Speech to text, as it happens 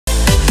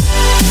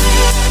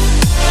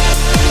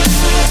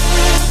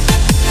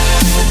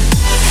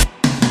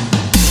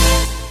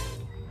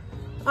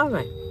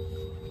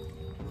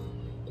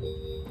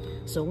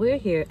So we're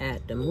here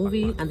at the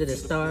movie Under the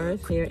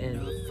Stars here in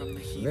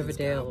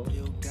Riverdale,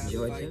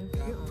 Georgia,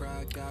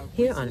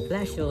 here on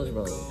Flat Shoals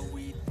Road.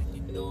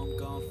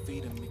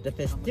 The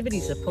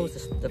festivities are supposed to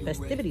start at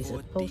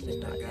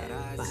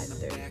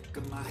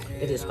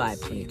 5:30. It is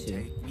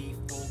 5:22.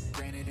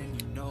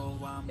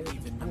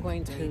 I'm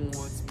going to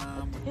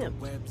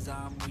attempt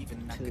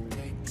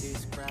to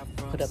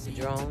put up the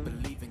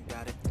drone.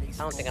 I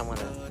don't think I want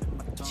a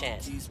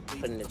chance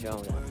putting the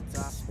drone up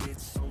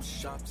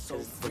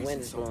because the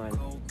wind is blowing.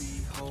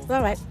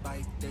 All right.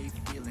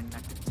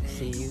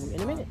 See you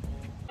in a minute.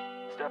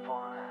 Step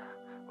 1,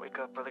 wake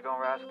up early,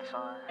 gonna rise with the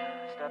sun.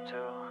 Step 2,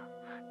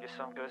 get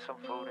some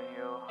food in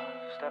you.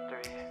 Step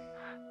 3,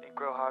 think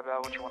real hard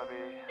about what you wanna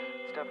be.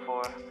 Step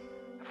 4,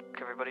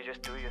 everybody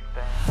just do your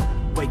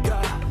thing. Wake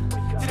up,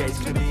 today's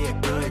gonna be a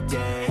good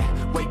day.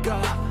 Wake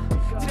up,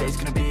 today's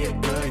gonna be a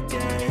good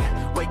day.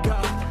 Wake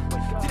up,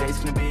 today's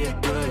gonna be a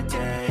good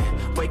day.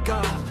 Wake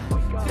up,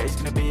 today's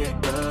gonna be a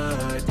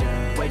good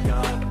day. Wake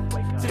up,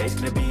 today's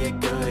gonna be a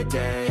good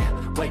day.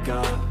 Wake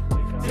up,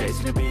 today's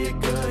gonna be a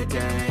good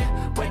day.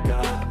 Wake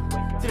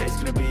up, today's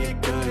gonna be a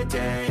good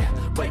day.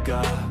 Wake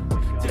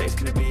up, today's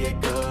gonna be a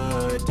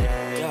good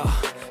day. Yo.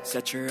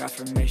 Set your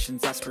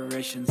affirmations,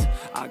 aspirations.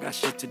 I got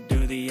shit to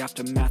do, the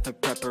aftermath of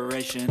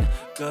preparation.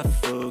 Good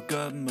food,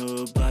 good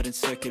mood, blood in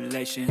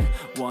circulation.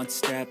 One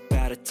step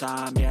at a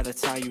time, yeah,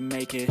 that's how you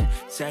make it.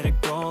 Set a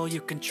goal you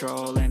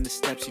control and the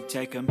steps you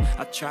take them.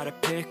 I try to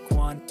pick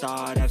one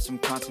thought, have some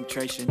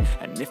concentration.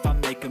 And if I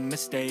make a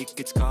mistake,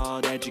 it's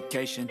called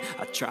education.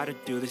 I try to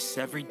do this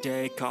every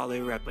day, call it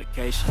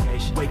replication.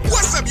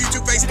 What's up,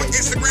 YouTube, Facebook,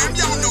 Instagram?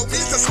 Y'all know me,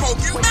 it's the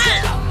Smoking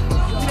Man.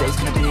 Today's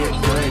gonna be a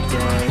good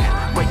day.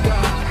 Wake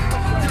up.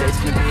 Today's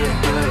gonna be a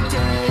good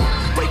day.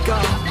 Wake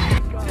up.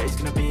 Today's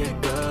gonna be a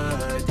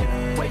good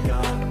day. Wake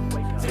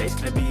up. Today's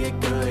gonna be a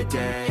good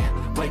day.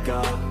 Wake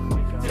up.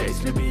 Today's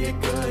gonna be a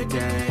good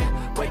day.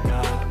 Wake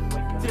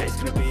up. Today's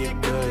gonna be a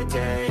good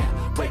day.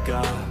 Wake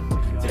up.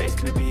 Today's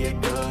gonna be a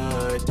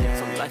good day.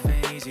 So life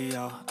ain't easy,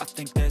 yo. I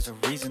think there's a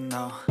reason,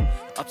 though.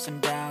 Ups and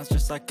downs,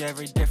 just like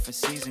every different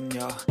season,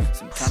 yo.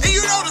 Sometimes and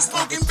you know the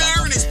Smoking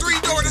Bear and his 3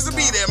 daughters will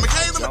be there,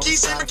 Michaela,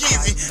 Makisha, and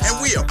Mackenzie,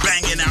 and we are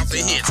banging out the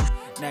hits.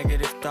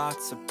 Negative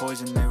thoughts are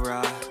poison, they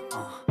ride.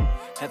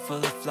 Head full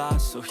of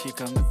flies, so here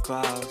come the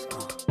clouds.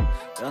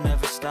 They'll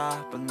never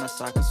stop unless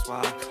I can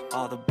swap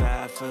all the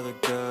bad for the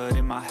good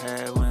in my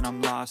head when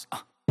I'm lost.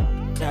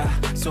 Yeah,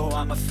 so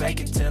I'ma fake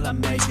it till I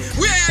make it.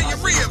 We have your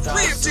rib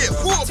tip,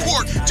 pulled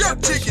pork,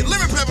 jerk chicken,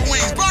 lemon pepper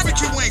wings,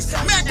 barbecue wings,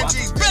 mac and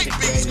cheese, baked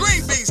beans,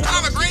 green beans,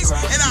 collard greens,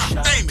 and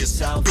our famous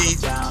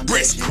beef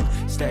brisket.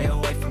 Stay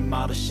away from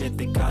all the shit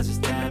that causes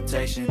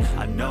temptation.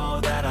 I know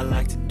that I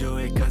like to do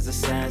it cause it's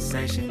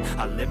sensation.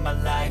 I live my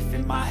life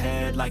in my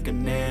head like a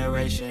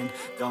narration.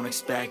 Don't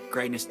expect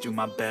greatness, do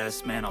my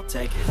best, man, I'll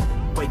take it.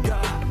 Wake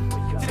up,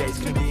 today's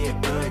gonna be a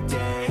good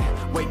day.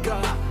 Wake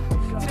up,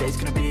 today's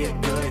gonna be a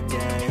good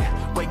day.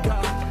 Wake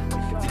up,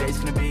 today's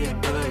gonna be a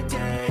good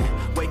day.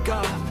 Wake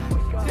up,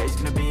 today's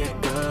gonna be a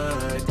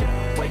good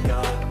day. Wake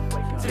up,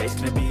 today's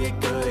gonna be a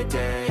good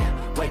day.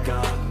 Wake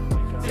up,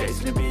 today's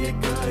gonna be a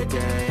good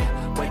day.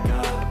 Wake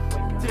up,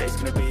 today's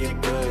gonna be a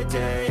good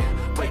day.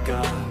 Wake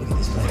up. Look at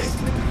this place.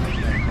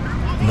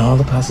 And all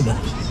the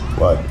possibilities.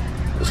 What?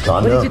 This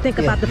condo? What did you think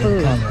about the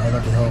food? Condo. I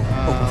love the whole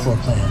open floor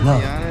plan. No.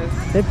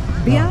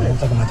 Be honest.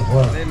 I'm talking about the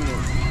world.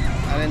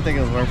 I didn't think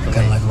it was worth it.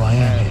 Kind of like who I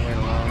am here.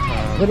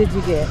 What did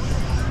you get?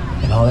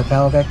 And all that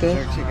power back there?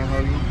 Jerk chicken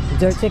hoagie.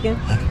 Jerk chicken?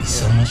 I could be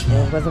so much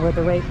more. It wasn't worth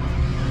the wait?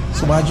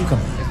 So why'd you come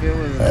in? If it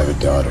was, I have a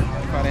daughter,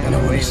 and I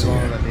want to see her.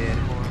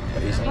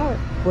 All right.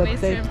 Well, Ways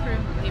to improve,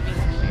 maybe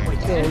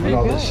next year. there you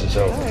All go. this is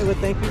All over. right. Well,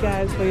 thank you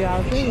guys for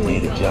y'all You opinion.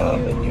 need a job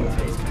and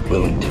you're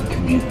willing to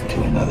commute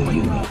to another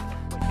unit.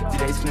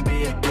 Today's gonna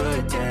be a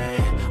good day.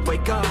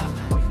 Wake up.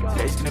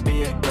 Today's gonna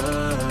be a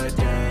good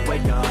day.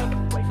 Wake up.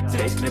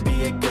 Today's gonna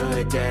be a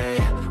good day.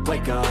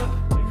 Wake up.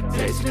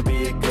 Today's gonna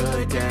be a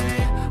good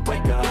day.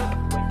 Wake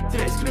up.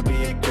 Today's gonna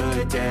be a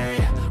good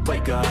day.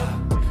 Wake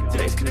up.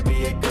 Today's gonna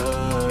be a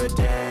good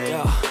day.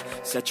 Yo.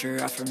 Set your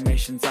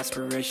affirmations,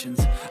 aspirations.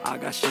 I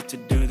got shit to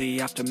do, the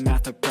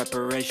aftermath of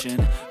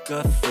preparation.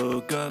 Good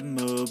food, good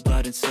mood,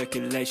 blood in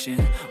circulation.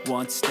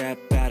 One step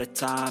at a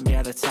time,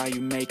 yeah, that's how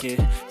you make it.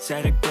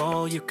 Set a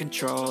goal you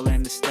control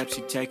and the steps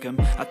you take them.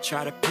 I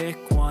try to pick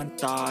one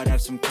thought,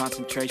 have some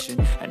concentration.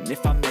 And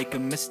if I make a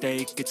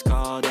mistake, it's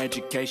called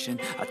education.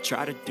 I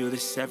try to do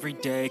this every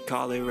day,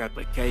 call it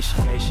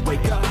replication.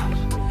 Wake up,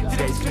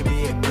 today's gonna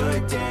be a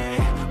good day.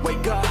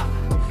 Wake up,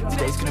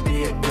 today's gonna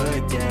be a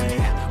good day.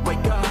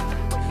 Wake up,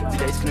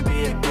 today's gonna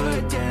be a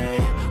good day.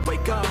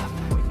 Wake up,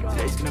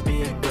 today's gonna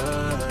be a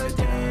good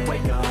day.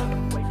 Wake up,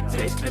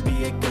 today's gonna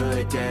be a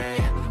good day.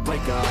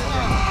 Wake up.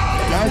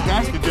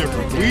 That's the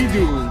difference.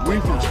 We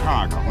from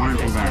Chicago. We ain't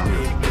from down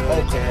here.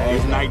 Okay.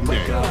 It's night and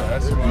day.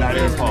 Night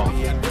and fall.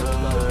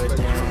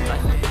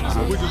 So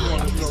we just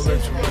want to know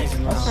that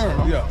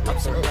you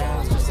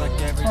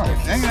Right.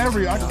 Ain't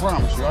every, I can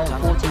promise you, I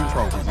have 14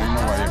 trophies. Ain't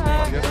no way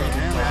everybody. Yes, I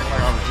can. Act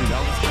like I was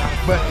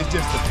cheating. But it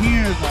just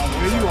depends on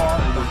where you are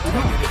and what you're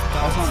doing.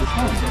 That's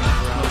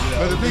understandable.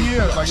 But the thing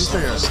is, like you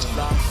said,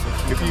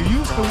 if you're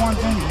used to one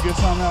thing and you get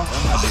something else,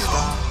 that's not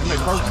different. It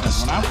makes perfect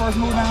sense. When I first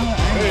moved down here,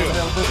 I ain't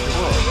know what the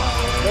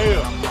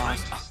hell this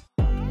was.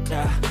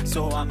 Yeah,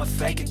 so I'ma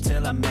fake it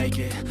till I make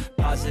it.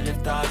 Positive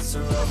thoughts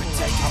are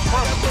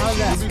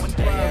overtaking. One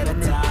day at a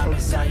time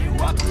is how you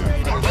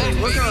operate.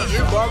 What kind of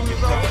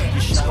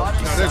BearBBQ sauce?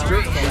 No, that's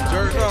jerk sauce.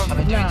 Jerk sauce?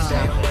 What kind of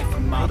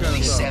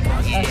sauce?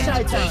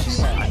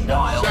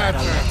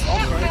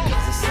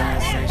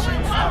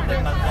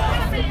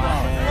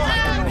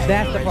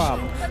 That's the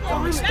problem.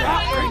 Don't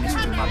expect greatness,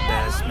 do my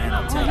best, man.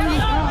 I'll take it.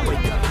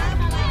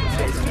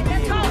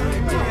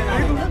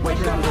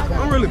 Wake up.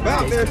 I'm really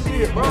about that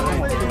shit, bro.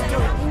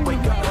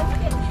 Wake up.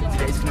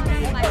 Today's gonna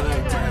be a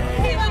good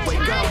day.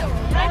 Wake up.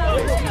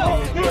 Today's gonna be a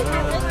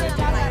good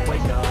day.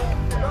 Wake up.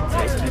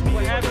 Today's gonna be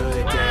a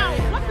good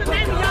day. Wake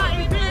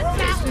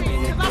up. Today's gonna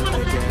be a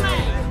good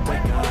day.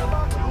 Wake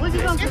up.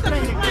 Today's gonna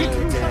be a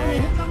good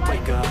day.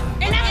 Wake up.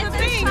 And that's the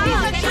thing, he's a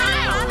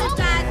child.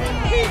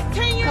 He's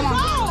 10 years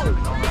old.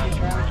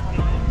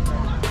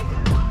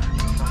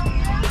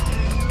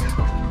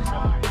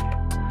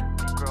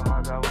 Grow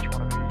hard about what you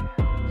want to be.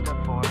 Step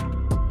 4.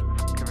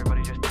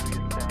 Everybody just do your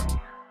thing.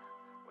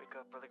 Wake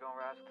up, brother, gonna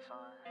rise with the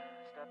sun.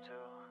 Step 2.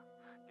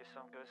 Get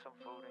some good, some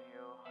food in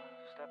you.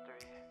 Step 3.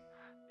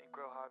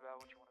 Grow hard about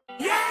what you want to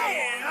be.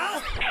 Yeah!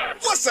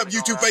 What's up,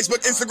 YouTube,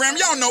 Facebook, Instagram?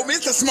 Y'all know me,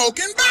 it's the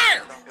Smoking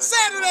Bear.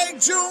 Saturday,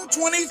 June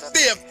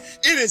 25th,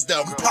 it is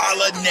the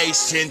Impala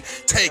Nation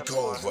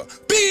Takeover.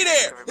 Be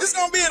there. It's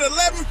going to be at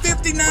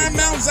 1159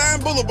 Mount Zion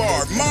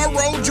Boulevard,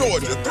 Monroe,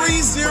 Georgia,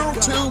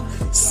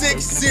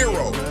 30260.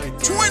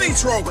 20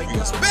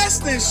 trophies,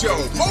 best in show,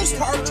 most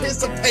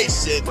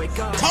participation.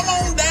 Come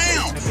on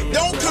down.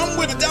 Don't come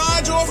with a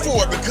Dodge or a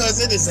Ford because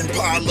it is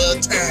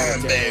Impala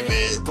time,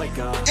 baby.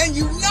 And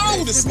you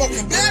know the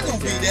Smoking Bear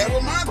gonna be there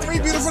with my 3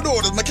 beautiful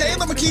daughters,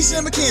 Michaela, Makisha,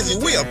 and Mackenzie.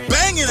 We are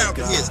banging out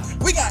the hits.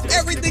 We got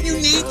everything you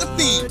need to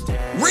feed.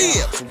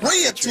 Ribs,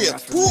 rib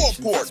tips, pulled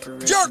pork,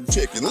 jerk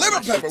chicken,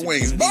 lemon pepper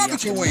wings,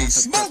 barbecue wings,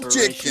 smoked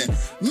chicken,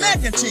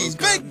 mac and cheese,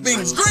 baked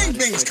beans, green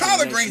beans,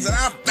 collard greens, and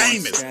our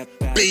famous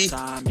beef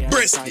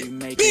brisket.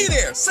 Be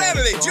there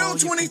Saturday, June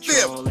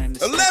 25th,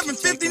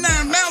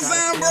 1159 Mount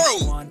Zion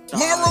Road,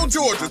 Monroe,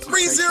 Georgia,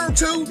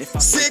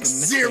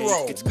 30260.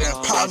 The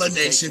Impala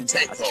Nation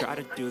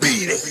Takeover.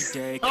 Be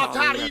there. I'm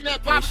tired of eating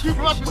that barbecue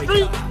from up the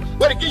street.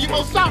 Better give you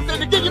more sauce than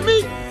to give you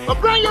meat. Or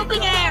bring your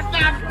big ass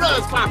down to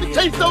Brother's Pop. It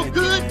tastes so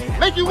good,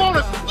 make you want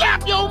to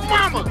slap your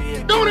mama.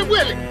 Don't it,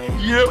 Willie?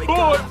 Yeah,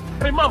 boy.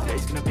 Hey, mama.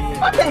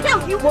 What the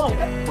hell you want?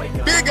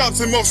 Big ups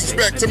and most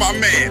respect to my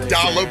man,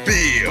 Dollar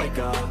Bill.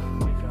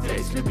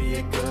 Today's gonna be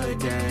a good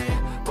day.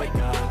 Wake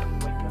up.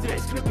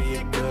 Today's gonna be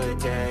a good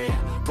day.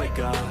 Wake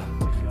up.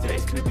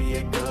 Today's gonna be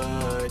a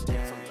good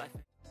day.